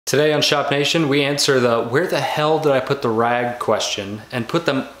Today on Shop Nation, we answer the "where the hell did I put the rag" question and put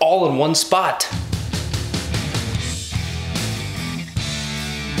them all in one spot.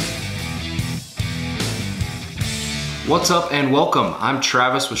 What's up and welcome. I'm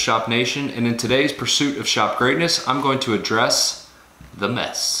Travis with Shop Nation, and in today's pursuit of shop greatness, I'm going to address the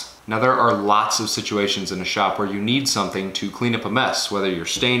mess. Now, there are lots of situations in a shop where you need something to clean up a mess, whether you're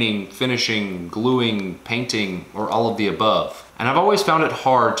staining, finishing, gluing, painting, or all of the above. And I've always found it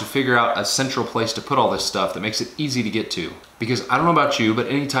hard to figure out a central place to put all this stuff that makes it easy to get to. Because I don't know about you, but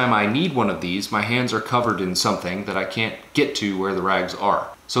anytime I need one of these, my hands are covered in something that I can't get to where the rags are.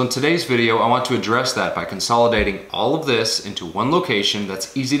 So in today's video, I want to address that by consolidating all of this into one location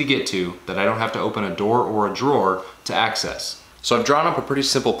that's easy to get to, that I don't have to open a door or a drawer to access. So I've drawn up a pretty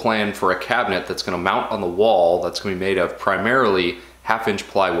simple plan for a cabinet that's going to mount on the wall that's going to be made of primarily 1/2-inch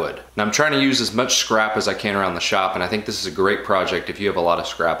plywood. Now I'm trying to use as much scrap as I can around the shop, and I think this is a great project if you have a lot of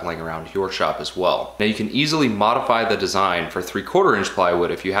scrap laying around your shop as well. Now you can easily modify the design for 3/4-inch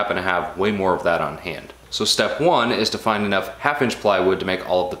plywood if you happen to have way more of that on hand. So step one is to find enough 1/2-inch plywood to make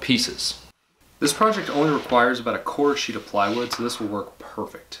all of the pieces. This project only requires about a 1/4 sheet of plywood, so this will work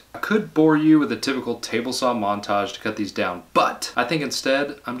perfect. I could bore you with a typical table saw montage to cut these down, but I think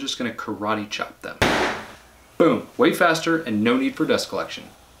instead I'm just gonna karate chop them. Boom, way faster and no need for dust collection.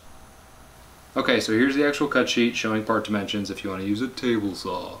 Okay, so here's the actual cut sheet showing part dimensions if you want to use a table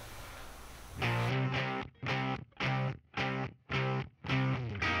saw.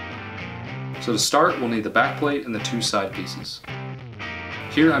 So to start, we'll need the back plate and the 2 side pieces.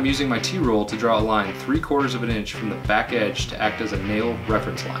 Here I'm using my T-roll to draw a line 3/4 of an inch from the back edge to act as a nail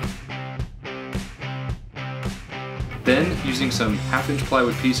reference line. Then, using some 1/2-inch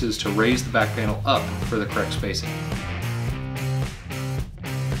plywood pieces to raise the back panel up for the correct spacing.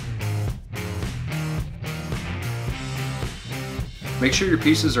 Make sure your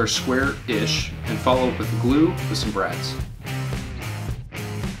pieces are square-ish and follow up with glue with some brads.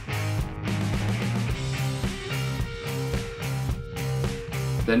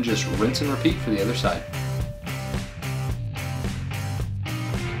 Then just rinse and repeat for the other side.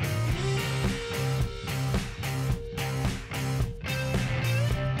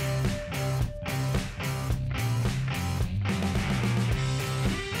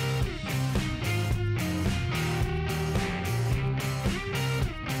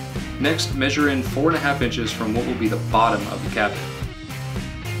 Next, measure in 4.5 inches from what will be the bottom of the cabinet.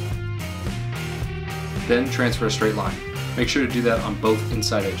 Then transfer a straight line. Make sure to do that on both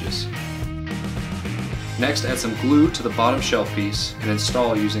inside edges. Next, add some glue to the bottom shelf piece and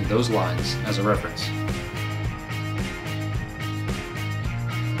install using those lines as a reference.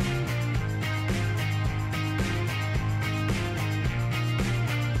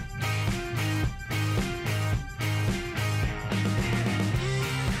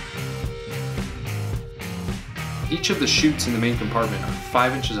 Each of the chutes in the main compartment are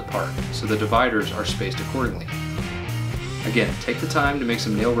 5 inches apart, so the dividers are spaced accordingly. Again, take the time to make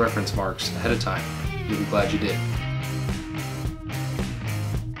some nail reference marks ahead of time. You'll be glad you did.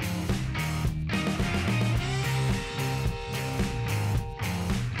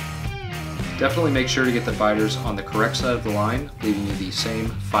 Definitely make sure to get the dividers on the correct side of the line, leaving you the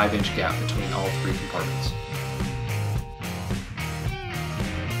same 5-inch gap between all 3 compartments.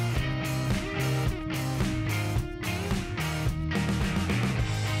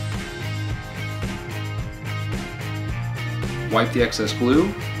 Wipe the excess glue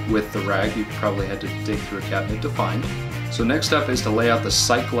with the rag you probably had to dig through a cabinet to find. So next up is to lay out the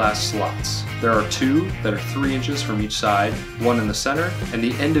sight glass slots. There are 2 that are 3 inches from each side, 1 in the center, and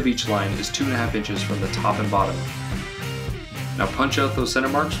the end of each line is 2.5 inches from the top and bottom. Now punch out those center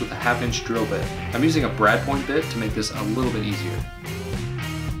marks with a 1/2-inch drill bit. I'm using a brad point bit to make this a little bit easier.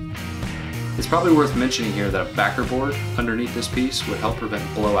 It's probably worth mentioning here that a backer board underneath this piece would help prevent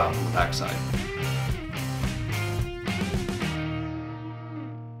blowout on the backside.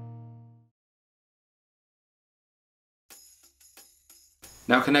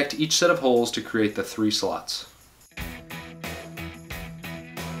 Now connect each set of holes to create the 3 slots.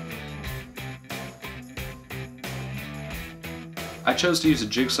 I chose to use a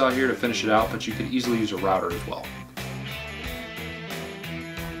jigsaw here to finish it out, but you could easily use a router as well.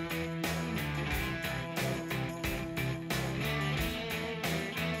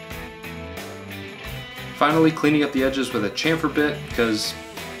 Finally, cleaning up the edges with a chamfer bit, because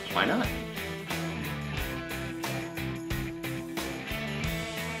why not?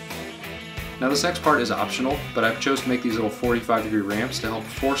 Now this next part is optional, but I've chosen to make these little 45-degree ramps to help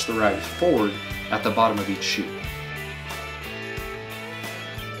force the rags forward at the bottom of each chute.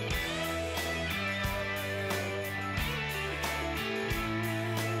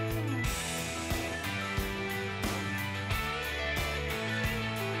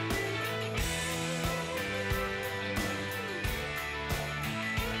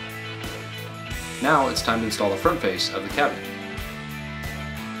 Now it's time to install the front face of the cabinet.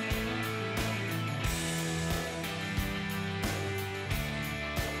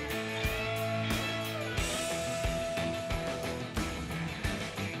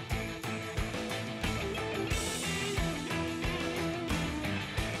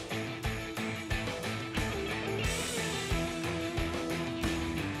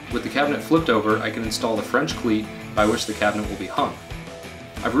 With the cabinet flipped over, I can install the French cleat by which the cabinet will be hung.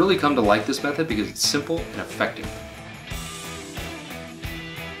 I've really come to like this method because it's simple and effective.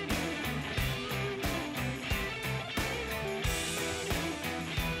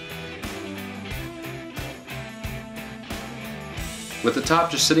 With the top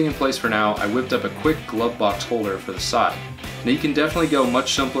just sitting in place for now, I whipped up a quick glove box holder for the side. Now you can definitely go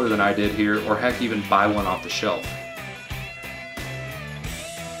much simpler than I did here, or heck, even buy one off the shelf.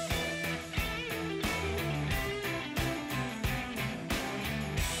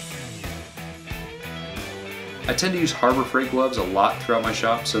 I tend to use Harbor Freight gloves a lot throughout my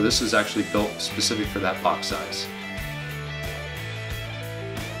shop, so this is actually built specific for that box size.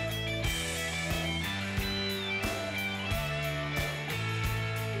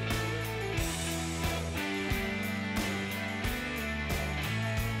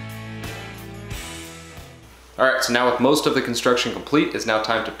 Alright, so now with most of the construction complete, it's now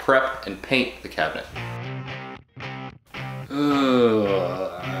time to prep and paint the cabinet.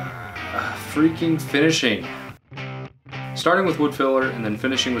 Freaking finishing. Starting with wood filler and then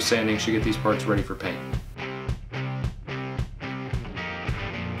finishing with sanding should get these parts ready for paint.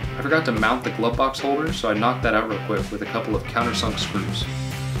 I forgot to mount the glove box holder, so I knocked that out real quick with a couple of countersunk screws.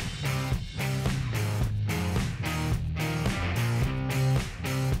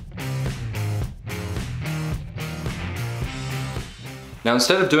 Now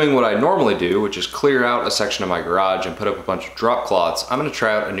instead of doing what I normally do, which is clear out a section of my garage and put up a bunch of drop cloths, I'm gonna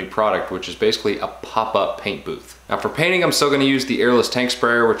try out a new product, which is basically a pop-up paint booth. Now for painting, I'm still gonna use the airless tank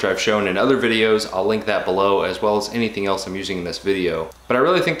sprayer, which I've shown in other videos. I'll link that below, as well as anything else I'm using in this video. But I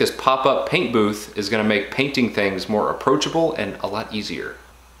really think this pop-up paint booth is gonna make painting things more approachable and a lot easier.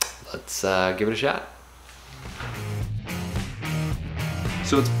 Let's give it a shot.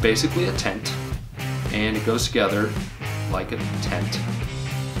 So it's basically a tent, and it goes together like a tent.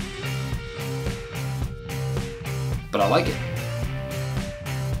 But I like it.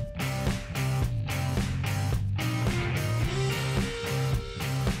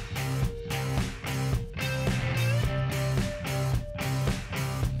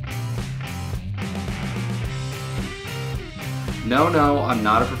 No, I'm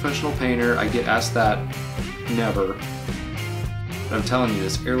not a professional painter. I get asked that never. But I'm telling you,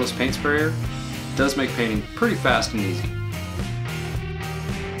 this airless paint sprayer does make painting pretty fast and easy.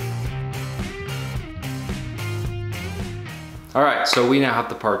 Alright, so we now have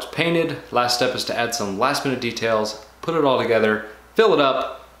the parts painted. Last step is to add some last minute details, put it all together, fill it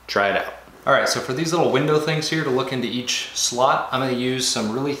up, try it out. Alright, so for these little window things here to look into each slot, I'm going to use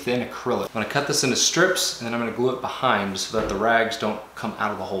some really thin acrylic. I'm going to cut this into strips and then I'm going to glue it behind so that the rags don't come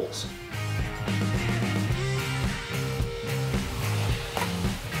out of the holes.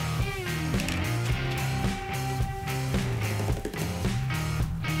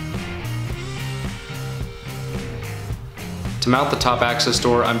 To mount the top access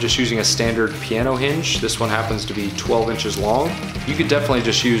door, I'm just using a standard piano hinge. This one happens to be 12 inches long. You could definitely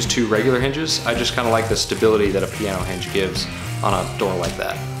just use 2 regular hinges. I just kind of like the stability that a piano hinge gives on a door like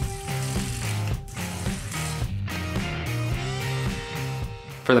that.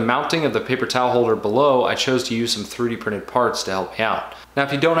 For the mounting of the paper towel holder below, I chose to use some 3D printed parts to help me out. Now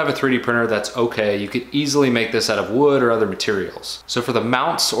if you don't have a 3D printer, that's okay. You could easily make this out of wood or other materials. So for the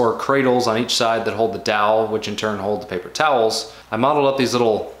mounts or cradles on each side that hold the dowel, which in turn hold the paper towels, I modeled up these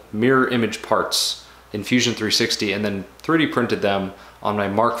little mirror image parts in Fusion 360 and then 3D printed them on my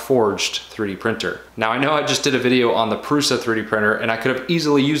Mark Forged 3D printer. Now I know I just did a video on the Prusa 3D printer and I could have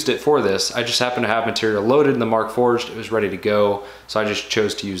easily used it for this. I just happened to have material loaded in the Mark Forged, it was ready to go, so I just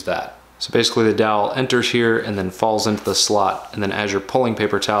chose to use that. So basically the dowel enters here and then falls into the slot, and then as you're pulling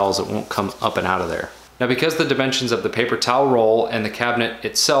paper towels, it won't come up and out of there. Now because the dimensions of the paper towel roll and the cabinet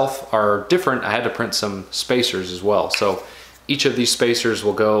itself are different, I had to print some spacers as well. So each of these spacers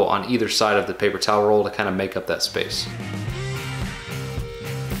will go on either side of the paper towel roll to kind of make up that space.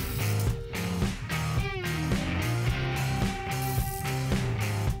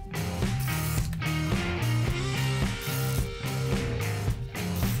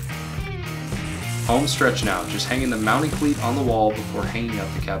 Home stretch now, just hanging the mounting cleat on the wall before hanging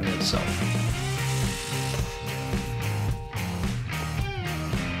up the cabinet itself.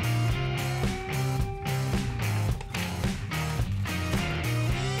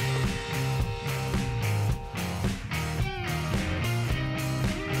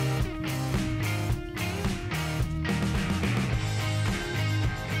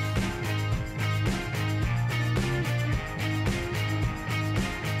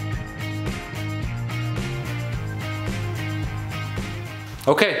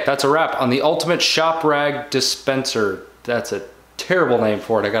 Okay, that's a wrap on the ultimate shop rag dispenser. That's a terrible name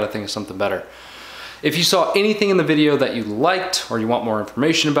for it. I gotta think of something better. If you saw anything in the video that you liked or you want more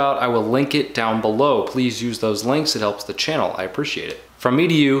information about, I will link it down below. Please use those links. It helps the channel. I appreciate it. From me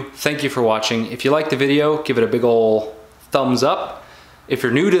to you, thank you for watching. If you liked the video, give it a big ol' thumbs up. If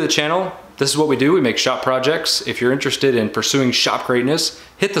you're new to the channel, this is what we do. We make shop projects. If you're interested in pursuing shop greatness,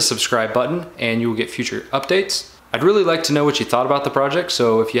 hit the subscribe button and you will get future updates. I'd really like to know what you thought about the project,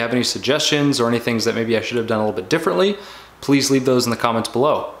 so if you have any suggestions or any things that maybe I should have done a little bit differently, please leave those in the comments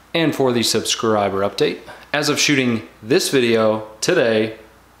below. And for the subscriber update, as of shooting this video today,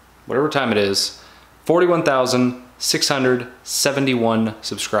 whatever time it is, 41,671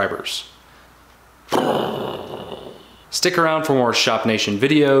 subscribers. Stick around for more Shop Nation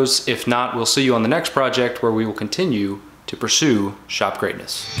videos. If not, we'll see you on the next project where we will continue to pursue shop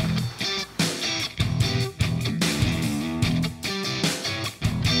greatness.